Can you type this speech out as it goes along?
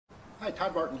Hi,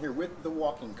 Todd Barton here with The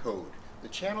Walking Code, the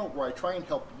channel where I try and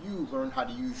help you learn how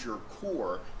to use your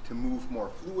core to move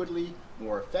more fluidly,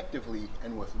 more effectively,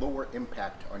 and with lower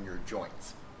impact on your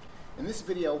joints. In this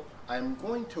video, I'm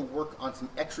going to work on some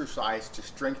exercise to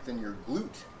strengthen your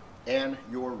glute and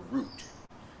your root.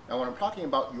 Now, when I'm talking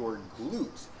about your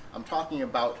glutes, I'm talking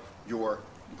about your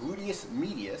gluteus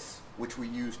medius, which we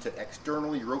use to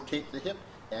externally rotate the hip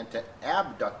and to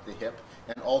abduct the hip,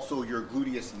 and also your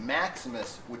gluteus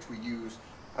maximus, which we use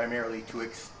primarily to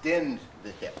extend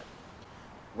the hip.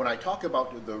 When I talk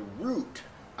about the root,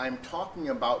 I'm talking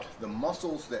about the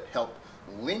muscles that help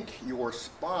link your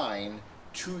spine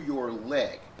to your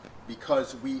leg,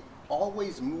 because we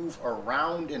always move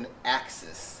around an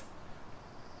axis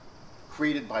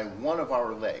created by one of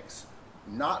our legs,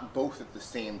 not both at the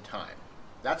same time.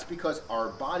 That's because our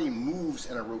body moves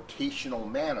in a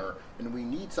rotational manner and we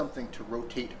need something to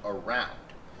rotate around.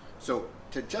 So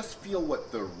to just feel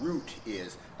what the root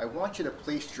is, I want you to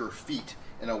place your feet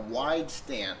in a wide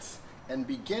stance and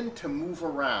begin to move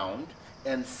around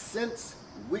and sense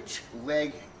which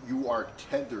leg you are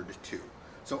tethered to.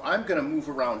 So I'm going to move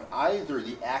around either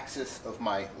the axis of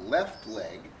my left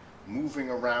leg, moving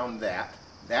around that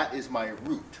is my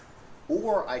root,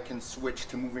 or I can switch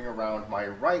to moving around my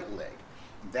right leg.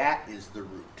 That is the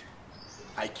root.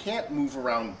 I can't move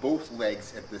around both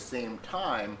legs at the same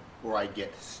time or I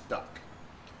get stuck.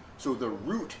 So the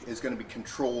root is going to be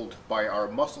controlled by our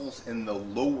muscles in the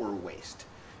lower waist.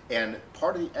 And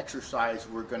part of the exercise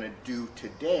we're going to do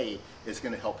today is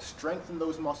going to help strengthen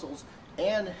those muscles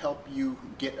and help you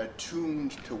get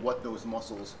attuned to what those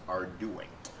muscles are doing.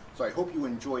 So I hope you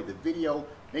enjoyed the video.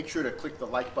 Make sure to click the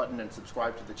like button and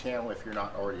subscribe to the channel if you're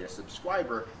not already a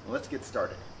subscriber. And let's get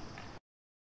started.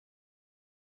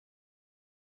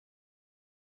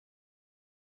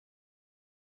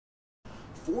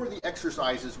 For the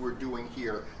exercises we're doing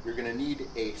here, you're going to need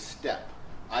a step,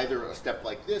 either a step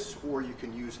like this or you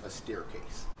can use a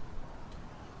staircase.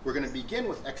 We're going to begin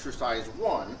with exercise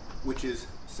 1, which is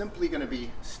simply going to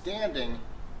be standing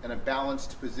in a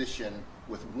balanced position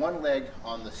with one leg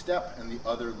on the step and the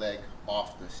other leg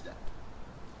off the step.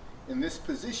 In this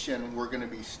position, we're going to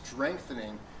be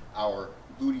strengthening our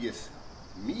gluteus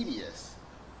medius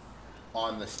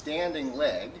on the standing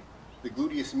leg. The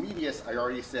gluteus medius, I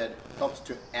already said, helps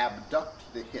to abduct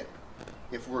the hip.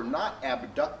 If we're not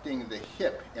abducting the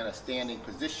hip in a standing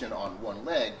position on one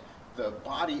leg, the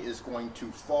body is going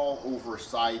to fall over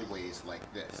sideways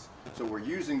like this. So we're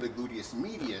using the gluteus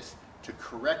medius to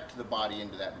correct the body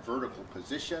into that vertical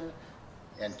position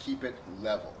and keep it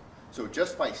level. So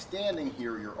just by standing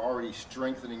here, you're already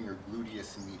strengthening your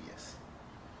gluteus medius.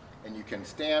 And you can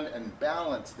stand and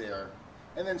balance there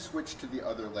and then switch to the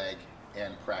other leg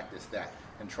and practice that,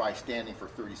 and try standing for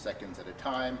 30 seconds at a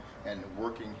time and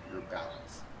working your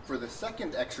balance. For the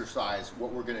second exercise,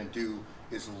 what we're going to do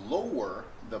is lower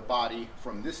the body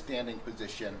from this standing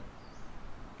position,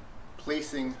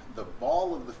 placing the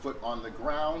ball of the foot on the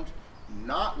ground,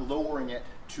 not lowering it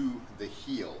to the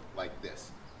heel like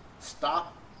this.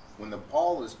 Stop when the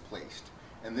ball is placed,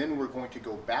 and then we're going to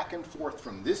go back and forth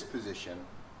from this position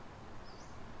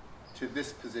to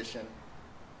this position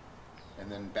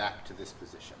and then back to this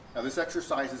position. Now, this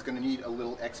exercise is going to need a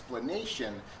little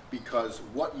explanation because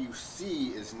what you see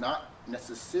is not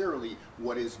necessarily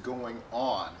what is going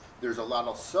on. There's a lot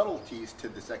of subtleties to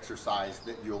this exercise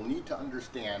that you'll need to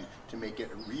understand to make it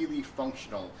really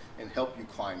functional and help you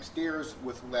climb stairs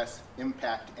with less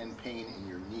impact and pain in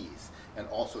your knees, and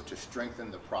also to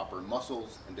strengthen the proper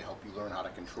muscles and to help you learn how to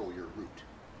control your root.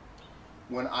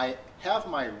 When I have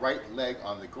my right leg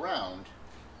on the ground,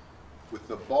 with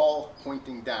the ball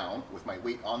pointing down, with my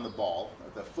weight on the ball,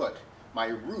 the foot, my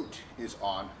root is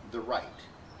on the right.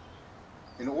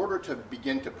 In order to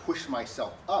begin to push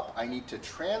myself up, I need to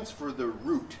transfer the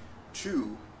root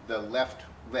to the left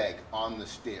leg on the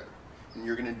stair. And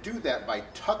you're going to do that by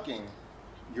tucking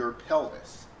your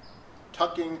pelvis.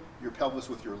 Tucking your pelvis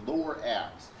with your lower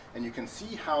abs. And you can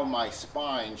see how my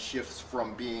spine shifts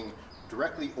from being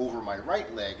directly over my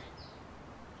right leg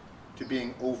to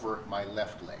being over my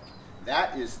left leg.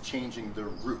 That is changing the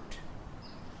root.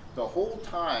 The whole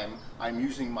time I'm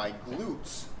using my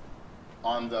glutes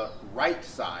on the right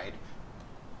side,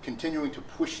 continuing to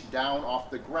push down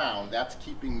off the ground. That's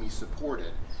keeping me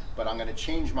supported. But I'm going to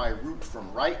change my root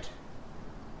from right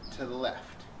to the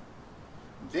left.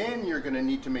 Then you're going to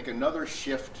need to make another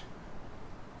shift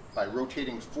by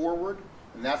rotating forward,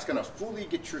 and that's going to fully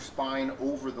get your spine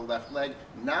over the left leg.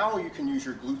 Now you can use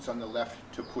your glutes on the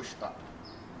left to push up.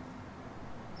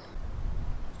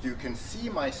 You can see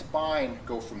my spine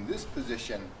go from this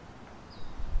position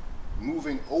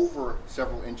moving over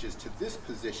several inches to this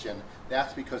position,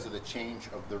 that's because of the change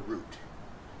of the root.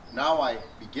 Now I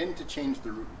begin to change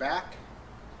the root back.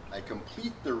 I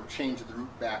complete the change of the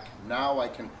root back. Now I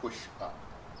can push up.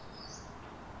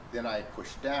 Then I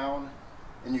push down,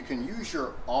 and you can use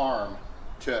your arm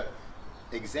to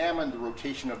examine the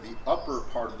rotation of the upper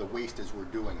part of the waist as we're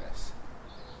doing this.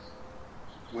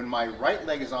 When my right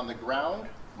leg is on the ground,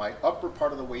 my upper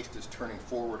part of the waist is turning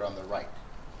forward on the right.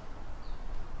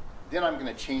 Then I'm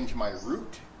going to change my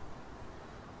root.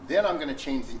 Then I'm going to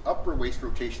change the upper waist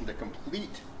rotation to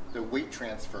complete the weight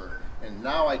transfer. And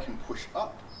now I can push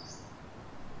up.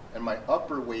 And my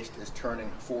upper waist is turning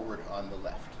forward on the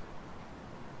left.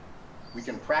 We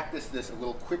can practice this a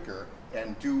little quicker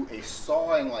and do a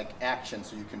sawing-like action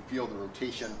so you can feel the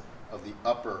rotation of the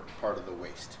upper part of the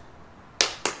waist.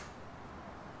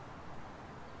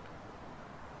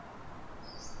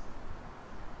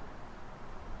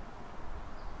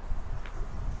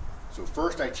 So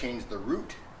first I change the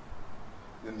root,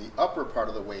 then the upper part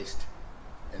of the waist,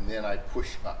 and then I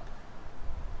push up.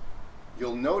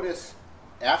 You'll notice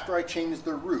after I change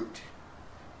the root,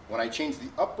 when I change the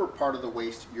upper part of the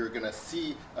waist, you're going to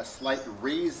see a slight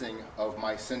raising of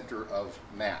my center of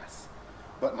mass.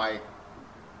 But my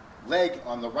leg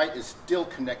on the right is still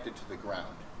connected to the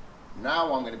ground.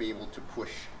 Now I'm going to be able to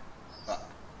push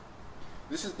up.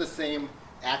 This is the same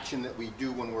action that we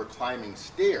do when we're climbing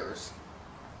stairs,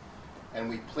 and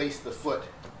we place the foot,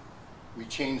 we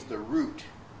change the root,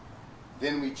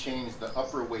 then we change the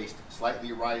upper waist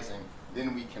slightly rising,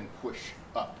 then we can push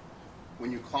up.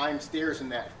 When you climb stairs in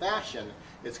that fashion,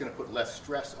 it's going to put less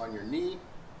stress on your knee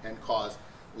and cause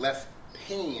less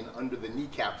pain under the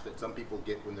kneecaps that some people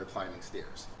get when they're climbing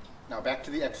stairs. Now back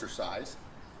to the exercise.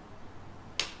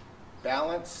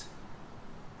 Balance,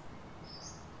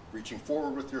 reaching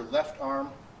forward with your left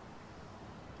arm,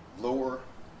 lower,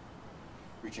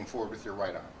 reaching forward with your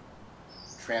right arm.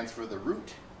 Transfer the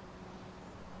root,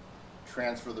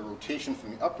 transfer the rotation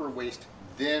from the upper waist,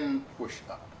 then push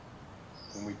up.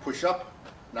 When we push up,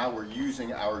 now we're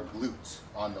using our glutes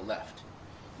on the left.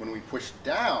 When we push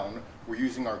down, we're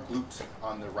using our glutes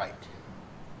on the right.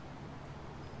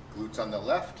 Glutes on the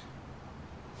left,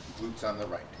 glutes on the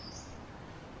right.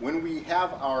 When we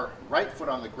have our right foot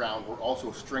on the ground, we're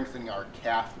also strengthening our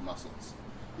calf muscles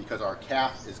because our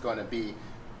calf is going to be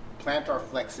plantar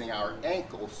flexing our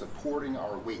ankle, supporting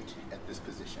our weight at this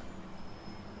position.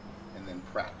 And then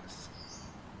practice.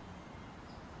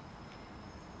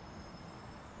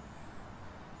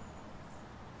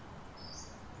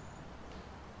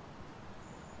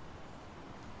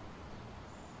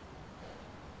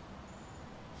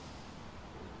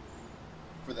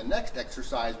 For the next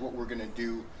exercise, what we're going to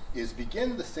do is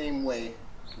begin the same way,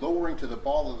 lowering to the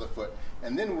ball of the foot,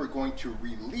 and then we're going to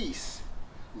release,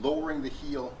 lowering the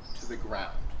heel to the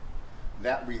ground.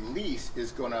 That release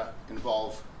is going to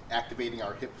involve activating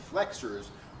our hip flexors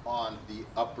on the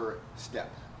upper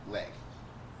step leg.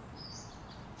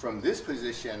 From this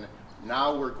position,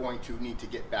 now we're going to need to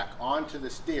get back onto the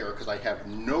stair because I have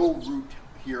no root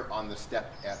here on the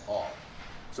step at all.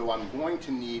 So I'm going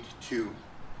to need to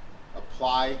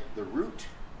apply the root,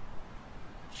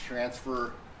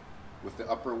 transfer with the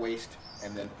upper waist,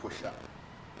 and then push up.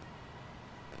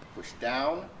 Push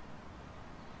down,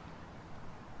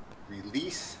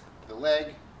 release the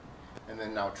leg, and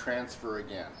then now transfer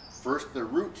again. First the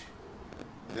root,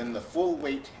 then the full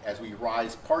weight as we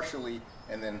rise partially,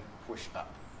 and then push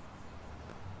up.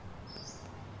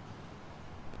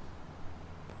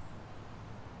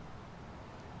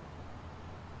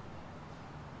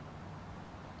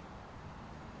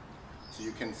 So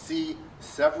you can see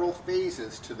several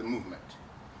phases to the movement.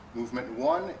 Movement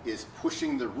 1 is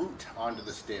pushing the root onto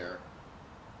the stair.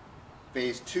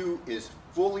 Phase 2 is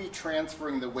fully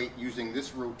transferring the weight using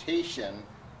this rotation,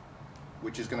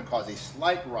 which is going to cause a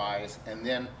slight rise, and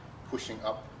then pushing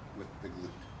up with the glute.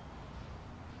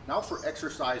 Now for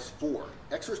exercise 4.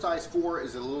 Exercise 4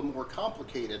 is a little more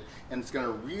complicated, and it's going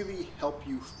to really help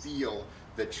you feel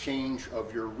the change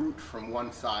of your root from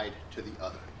one side to the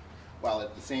other, while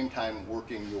at the same time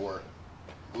working your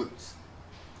glutes.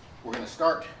 We're going to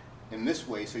start in this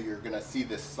way, so you're going to see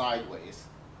this sideways.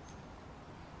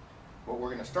 What we're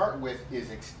going to start with is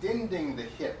extending the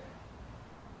hip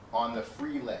on the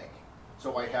free leg.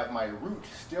 So I have my root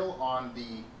still on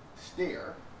the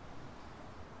stair.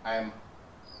 I'm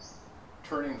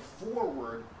turning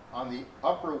forward on the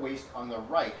upper waist on the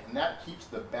right, and that keeps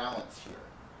the balance here.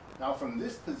 Now from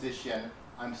this position,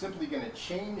 I'm simply going to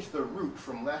change the root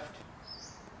from left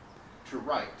to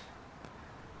right,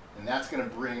 and that's going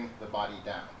to bring the body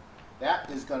down.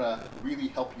 That is going to really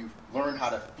help you learn how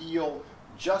to feel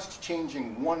just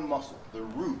changing one muscle, the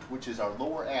root, which is our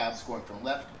lower abs, going from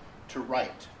left to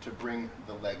right to bring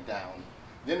the leg down.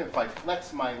 Then if I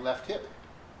flex my left hip,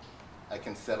 I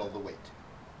can settle the weight.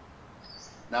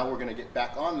 Now we're going to get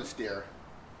back on the stair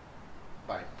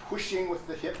by pushing with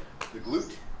the hip, the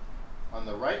glute on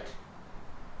the right.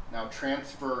 Now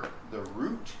transfer the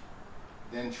root,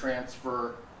 then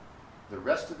transfer the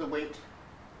rest of the weight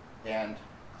and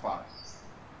climb.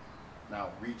 Now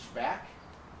reach back,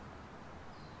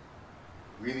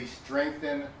 really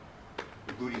strengthen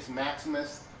the gluteus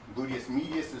maximus. Gluteus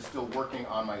medius is still working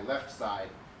on my left side.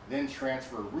 Then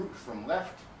transfer root from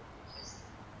left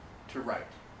to right,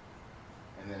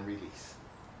 and then release.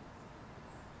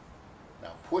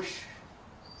 Now push,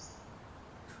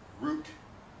 root,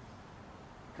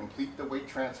 complete the weight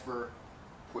transfer,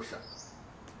 push up.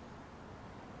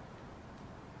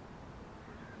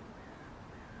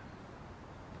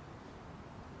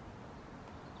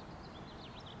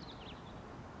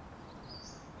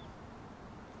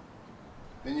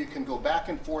 Then you can go back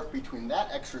and forth between that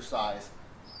exercise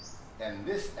and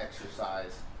this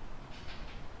exercise.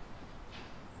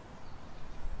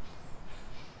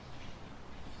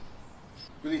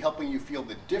 Really helping you feel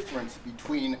the difference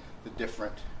between the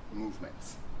different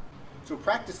movements. So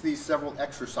practice these several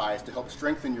exercises to help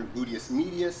strengthen your gluteus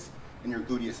medius and your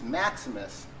gluteus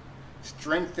maximus,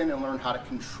 strengthen and learn how to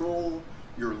control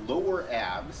your lower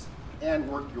abs and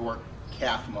work your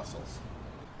calf muscles.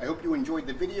 I hope you enjoyed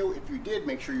the video. If you did,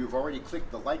 make sure you've already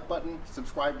clicked the like button,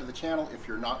 subscribe to the channel if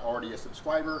you're not already a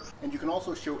subscriber, and you can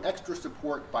also show extra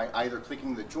support by either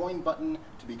clicking the join button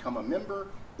to become a member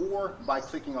or by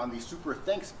clicking on the super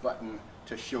thanks button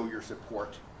to show your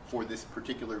support for this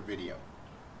particular video.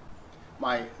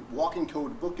 My walking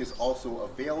code book is also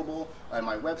available on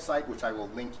my website, which I will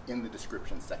link in the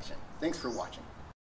description section. Thanks for watching.